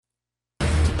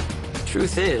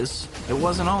Truth is, it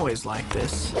wasn't always like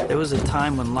this. There was a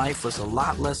time when life was a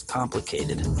lot less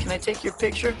complicated. Can I take your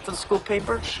picture for the school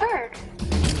paper? Sure.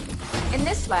 In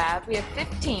this lab, we have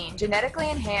 15 genetically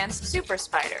enhanced super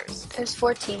spiders. There's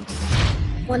 14.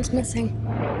 One's missing.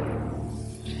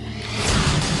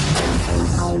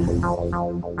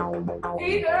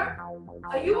 Peter,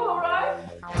 are you all right?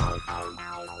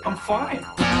 I'm fine.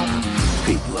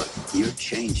 Pete, look, you're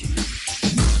changing.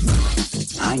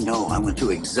 I know I went through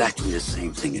exactly the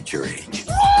same thing at your age.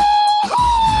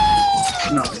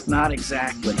 No, not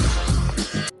exactly.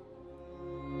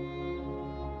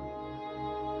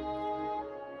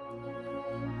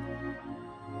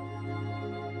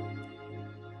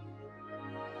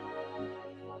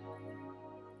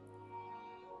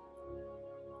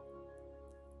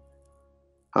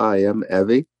 Hi, I'm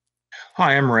Evie.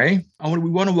 Hi, I'm Ray. We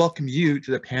want to welcome you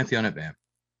to the Pantheon event.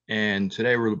 And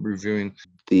today we're reviewing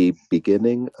The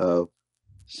beginning of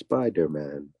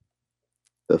Spider-Man,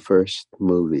 the first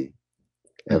movie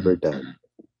ever done.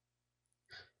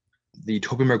 the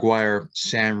Tobey Maguire,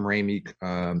 Sam Raimi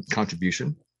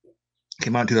contribution.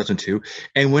 Came out in 2002.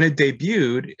 And when it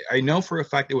debuted, I know for a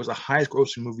fact it was the highest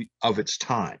grossing movie of its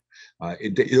time.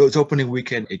 It was opening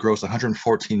weekend, it grossed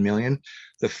 114 million.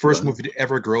 The first movie to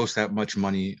ever gross that much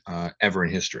money ever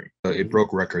in history. It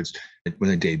broke records when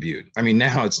it debuted. I mean,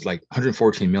 now it's like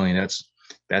 114 million.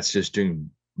 That's just doing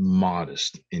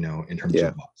modest, in terms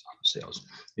of box office sales.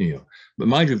 But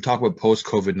mind you, talk about post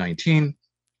COVID-19.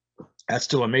 That's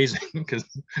still amazing because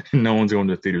no one's going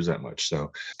to theaters that much.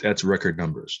 So that's record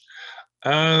numbers.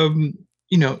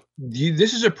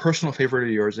 This is a personal favorite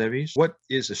of yours, Evie. What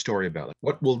is the story about?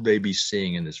 What will they be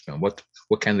seeing in this film? What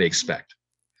can they expect?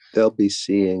 They'll be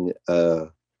seeing a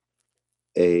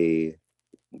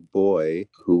boy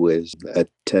who is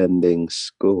attending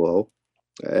school,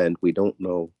 and we don't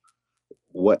know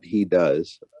what he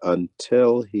does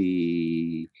until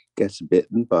he gets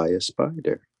bitten by a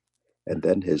spider, and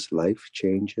then his life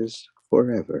changes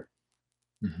forever.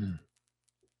 Mm-hmm.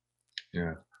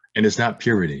 Yeah. And it's not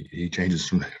puberty. He changes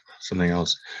from something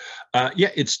else.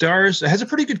 It has a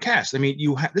pretty good cast. I mean,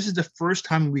 this is the first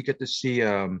time we get to see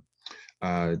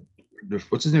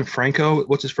what's his name? Franco.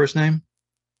 What's his first name?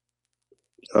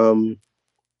 No,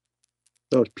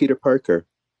 it's Peter Parker.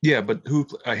 Yeah, but who?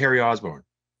 Harry Osborn.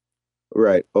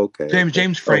 Right. Okay.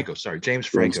 James Franco. Sorry, James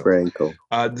Franco. James Franco.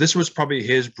 This was probably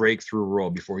his breakthrough role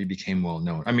before he became well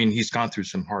known. I mean, he's gone through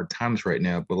some hard times right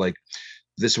now, but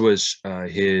this was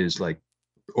his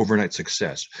overnight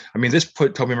success. I mean, this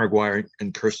put Tobey Maguire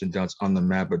and Kirsten Dunst on the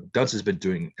map, but Dunst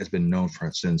has been known, for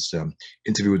instance,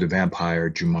 Interview with the Vampire,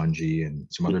 Jumanji, and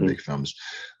some other big films.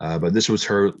 But this was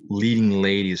her leading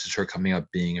lady. This is her coming up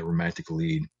being a romantic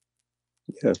lead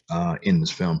in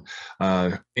this film.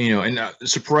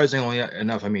 Surprisingly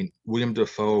enough, I mean, William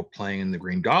Dafoe playing in The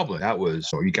Green Goblin,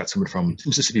 you got someone from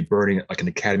Mississippi Burning, like an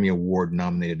Academy Award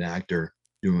nominated actor,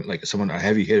 doing a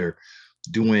heavy hitter,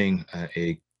 doing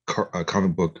a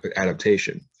comic book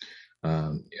adaptation.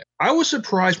 I was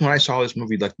surprised when I saw this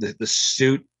movie, like the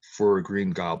suit for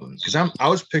Green Goblin, because I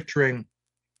was picturing,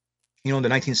 the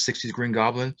 1960s Green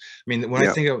Goblin. I mean, when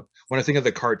I think of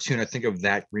the cartoon, I think of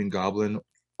that Green Goblin,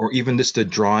 or even just the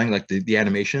drawing, like the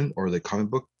animation or the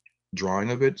comic book drawing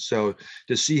of it. So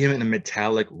to see him in a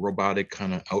metallic robotic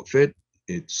kind of outfit,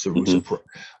 I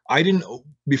didn't,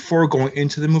 before going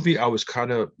into the movie, I was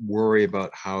kind of worried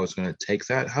about how it's going to take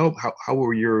that. How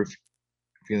were your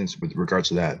feelings with regards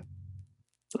to that?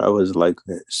 I was like,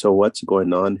 so what's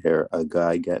going on here? A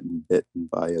guy getting bitten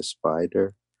by a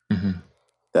spider? Mm-hmm.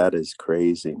 That is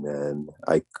crazy, man.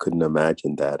 I couldn't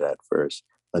imagine that at first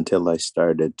until I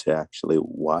started to actually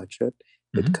watch it.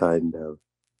 Mm-hmm. It kind of,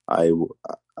 I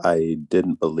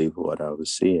didn't believe what I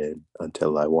was seeing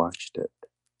until I watched it.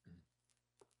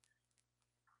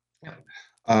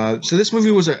 So this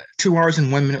movie was 2 hours and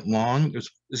 1 minute long. This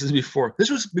was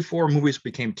before movies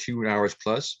became 2 hours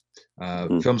plus.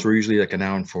 Films were usually like an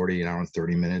hour and 40, an hour and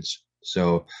 30 minutes.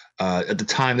 So at the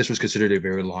time, this was considered a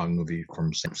very long movie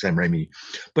from Sam Raimi,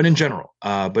 but in general,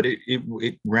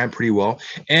 it ran pretty well,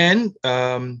 and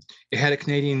it had a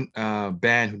Canadian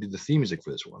band who did the theme music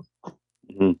for this one.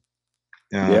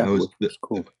 It was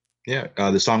cool.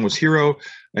 The song was "Hero,"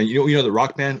 and the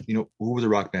rock band. Who was the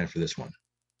rock band for this one?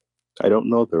 I don't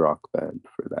know the rock band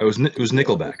for that. It was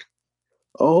Nickelback.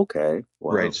 Oh, okay.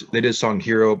 Wow. Right. So they did a song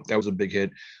 "Hero." That was a big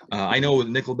hit. I know with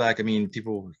Nickelback, I mean,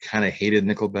 people kind of hated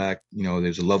Nickelback.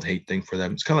 There's a love-hate thing for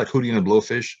them. It's kind of like Hootie and the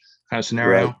Blowfish kind of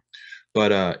scenario. Right.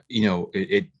 But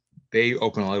they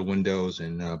opened a lot of windows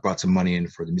and brought some money in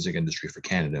for the music industry for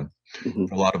Canada, for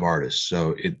a lot of artists.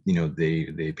 So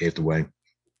they paved the way.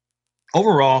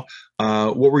 Overall,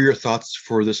 what were your thoughts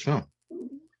for this film?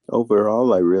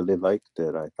 Overall, I really liked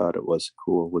it. I thought it was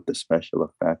cool with the special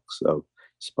effects of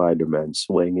Spider-Man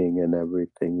swinging and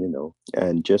everything,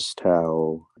 and just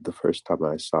how the first time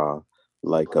I saw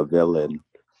like a villain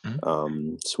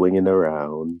Mhm. swinging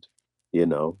around, you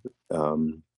know,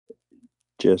 um,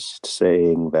 just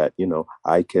saying that,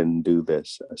 I can do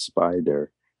this, a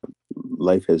spider.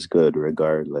 Life is good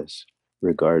regardless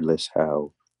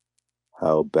how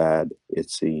bad it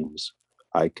seems.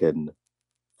 I can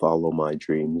follow my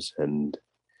dreams and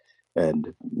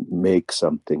make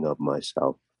something of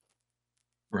myself.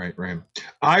 Right, right.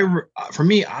 For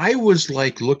me, I was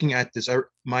like looking at this.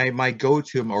 My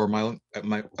go-to or my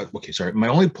okay, sorry. My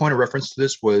only point of reference to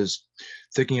this was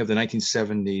thinking of the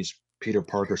 1970s Peter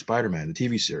Parker Spider-Man, the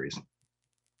TV series.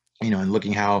 And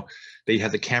looking how they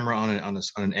had the camera on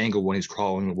an angle when he's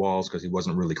crawling the walls because he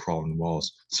wasn't really crawling the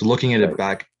walls. So looking at it Right.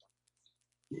 back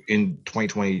in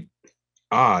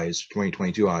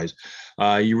 2022 eyes,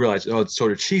 you realize, oh, it's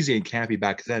sort of cheesy and campy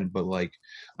back then, but like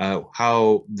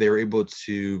how they're able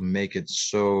to make it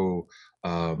so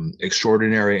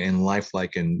extraordinary and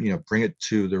lifelike, and bring it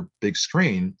to their big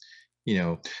screen.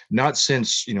 Not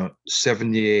since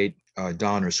 78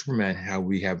 Dawn or Superman have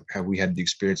we had the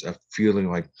experience of feeling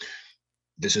like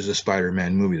this is a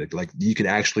Spider-Man movie. Like you could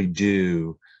actually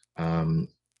do a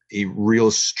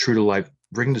real true to life,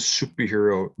 bring the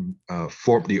superhero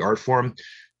form, the art form,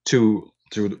 to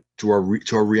our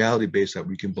reality base that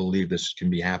we can believe this can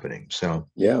be happening. So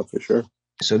Yeah, for sure.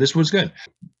 so this was good.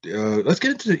 Let's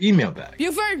get into the email bag.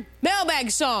 Buford, mailbag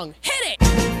song. Hit it!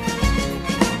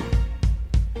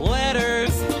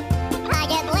 Letters. I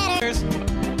get letters.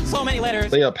 So many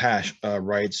letters. Leah Pash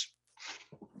writes,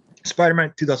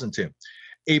 Spider-Man 2002.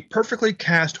 A perfectly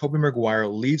cast Tobey Maguire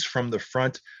leads from the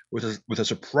front with a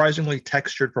surprisingly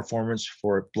textured performance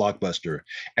for a blockbuster,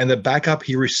 and the backup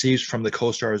he receives from the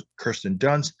co-stars Kirsten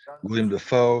Dunst, William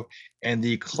Dafoe, and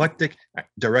the eclectic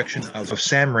direction of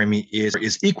Sam Raimi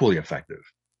is equally effective.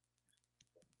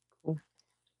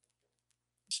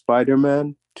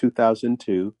 Spider-Man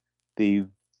 2002, the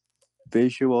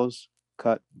visuals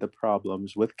cut the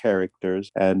problems with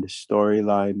characters and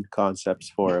storyline concepts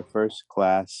for a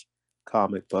first-class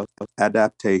comic book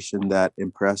adaptation that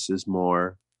impresses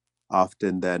more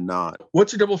often than not.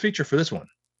 What's a double feature for this one?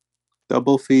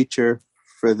 Double feature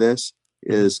for this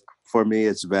is, for me,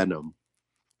 it's Venom.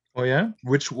 Oh yeah?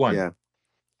 Which one? Yeah.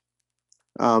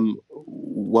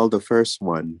 Well, the first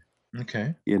one,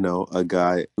 Okay. a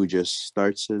guy who just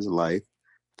starts his life,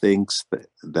 thinks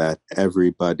that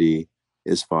everybody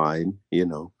is fine,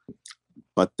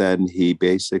 but then he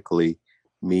basically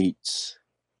meets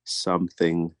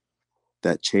something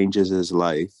that changes his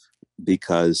life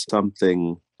because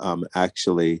something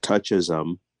actually touches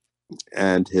him,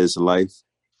 and his life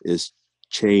is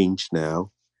changed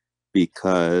now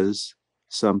because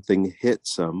something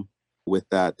hits him with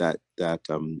that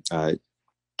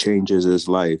changes his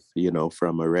life,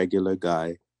 from a regular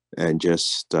guy and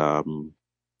just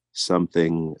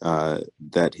something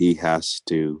that he has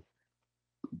to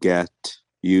get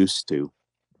used to.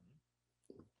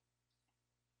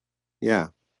 Yeah.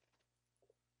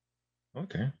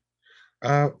 Okay.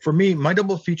 For me, my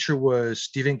double feature was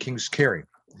Stephen King's Carrie,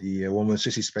 the one with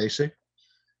Sissy Spacek.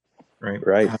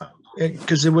 Right.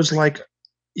 Because it was like,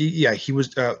 yeah, she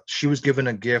was given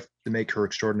a gift to make her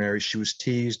extraordinary. She was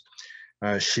teased.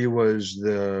 She was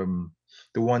the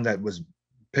one that was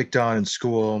picked on in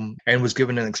school and was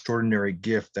given an extraordinary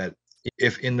gift that,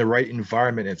 if in the right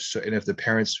environment, if the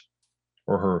parents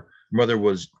or her mother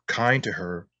was kind to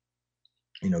her,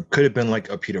 could have been like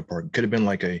a Peter Parker, could have been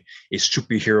like a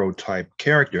superhero type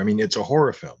character. I mean, it's a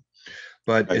horror film,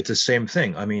 but It's the same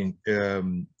thing. I mean,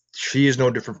 she is no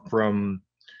different from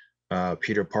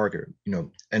Peter Parker.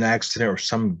 An accident or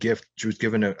some gift. She was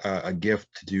given a gift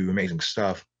to do amazing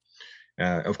stuff.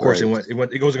 Of course, Right.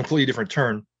 it goes a completely different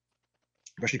turn,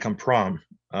 especially come prom.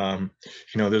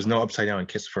 There's no upside down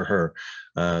kiss for her.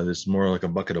 There's more like a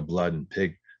bucket of blood and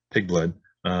pig blood.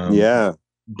 Yeah.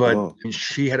 But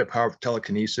she had a power of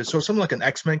telekinesis, so something like an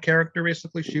X-Men character.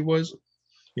 Basically, she was,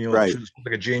 Right. she was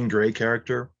like a Jean Grey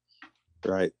character.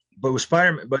 Right. But with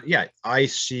Spider-Man, but yeah, I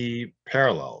see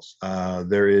parallels.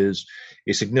 There is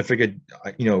a significant,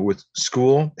 with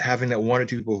school, having that one or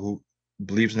two people who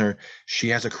believes in her. She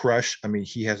has a crush. I mean,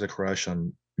 he has a crush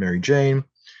on Mary Jane.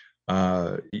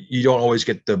 You don't always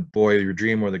get the boy of your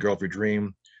dream or the girl of your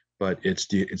dream, but it's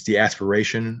the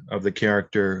aspiration of the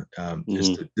character.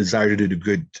 It's the desire to do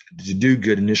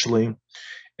good initially,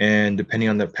 and depending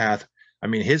on the path. I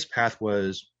mean, his path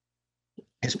led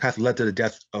to the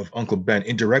death of Uncle Ben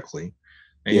indirectly,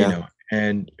 and Yeah.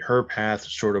 and her path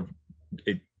sort of,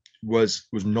 it was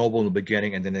noble in the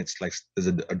beginning, and then it's like there's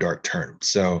a dark turn.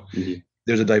 So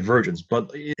there's a divergence,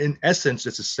 but in essence,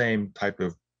 it's the same type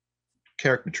of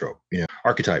character trope,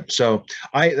 archetype. So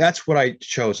that's what I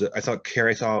chose. I thought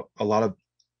Carrie. I thought a lot of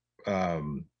I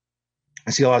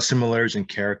see a lot of similarities in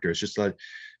characters. Just like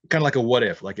kind of like a what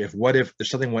if. Like if there's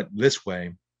something went this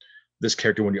way, this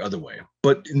character went the other way.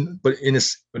 But in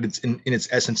its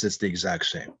essence, it's the exact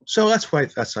same. So that's why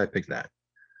I picked that.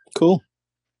 Cool.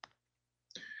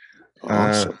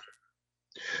 Awesome.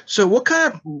 So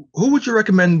who would you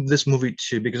recommend this movie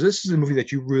to? Because this is a movie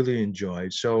that you really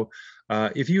enjoyed. So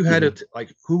if you had it,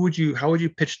 like, how would you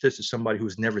pitch this to somebody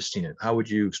who's never seen it? How would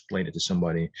you explain it to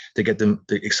somebody to get them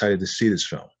excited to see this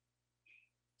film?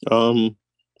 Who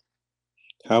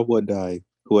would I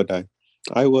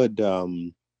would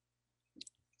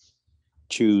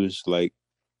choose like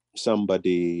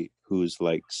somebody who's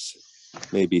like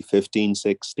maybe 15,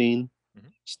 16,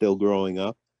 still growing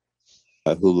up,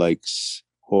 who likes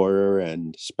horror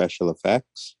and special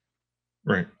effects.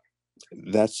 Right.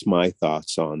 That's my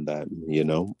thoughts on that.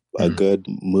 A good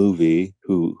movie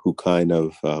who kind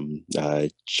of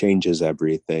changes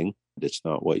everything. It's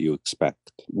not what you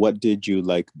expect. What did you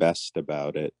like best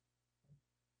about it?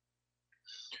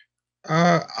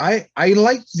 I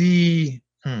like the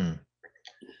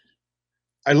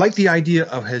idea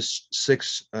of his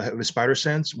his spider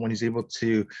sense when he's able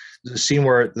to, the scene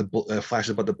where the Flash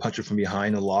is about to punch it from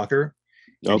behind the locker,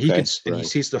 and he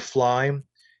sees the fly.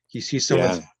 He sees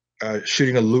someone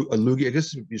shooting a loogie. I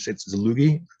guess you say it's a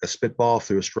loogie, a spitball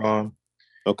through a straw.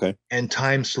 Okay. And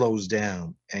time slows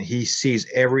down, and he sees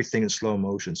everything in slow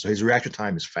motion. So his reaction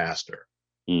time is faster.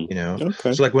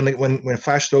 Okay. So like when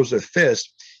Flash throws their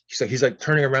fist, he's like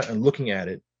turning around and looking at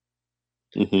it,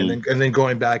 and then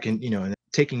going back and and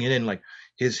taking it in. Like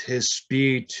his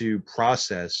speed to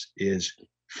process is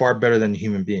far better than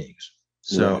human beings.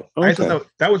 So I thought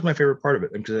that was my favorite part of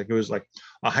it, because it was like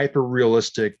a hyper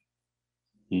realistic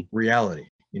reality.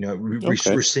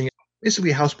 We're seeing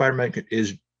basically how Spider-Man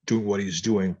is doing what he's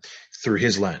doing through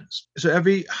his lens. So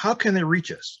Evie, how can they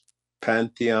reach us?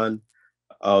 Pantheon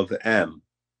of M.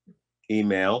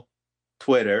 Email,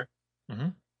 Twitter.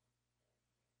 Okay.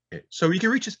 So you can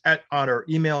reach us on our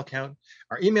email account.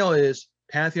 Our email is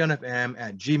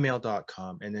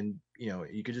pantheonfm@gmail.com. And then,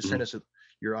 you can just send us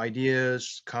your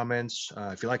ideas, comments,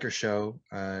 if you like our show,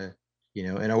 and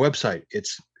our website.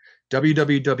 It's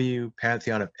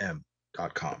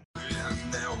www.pantheonfm.com.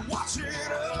 They're watching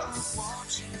us.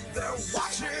 They're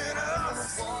watching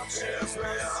us. Yes, they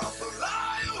are.